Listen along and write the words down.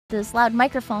this loud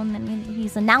microphone, and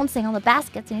he's announcing all the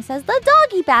baskets, and he says, "The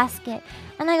doggy basket."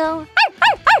 And I go, "Arr,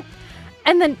 arr, arr."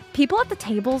 And then people at the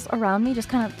tables around me just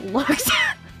kind of looked.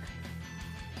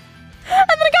 And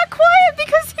then it got quiet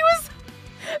because he was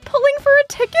pulling for a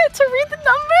ticket to read the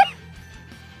number.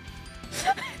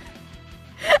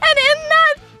 And in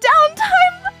that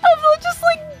downtime of just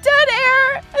like dead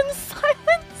air and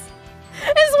silence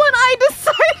is when I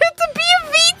decided to be a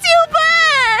VTuber!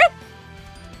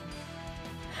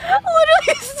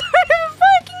 Literally started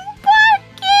fucking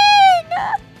barking!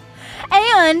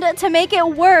 And to make it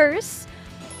worse,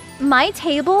 my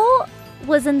table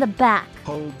was in the back.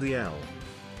 Hold the L.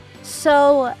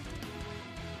 So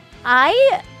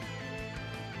I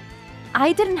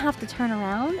didn't have to turn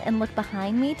around and look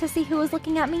behind me to see who was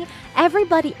looking at me.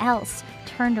 Everybody else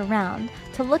turned around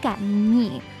to look at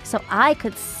me so I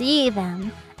could see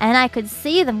them, and I could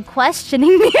see them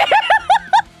questioning me.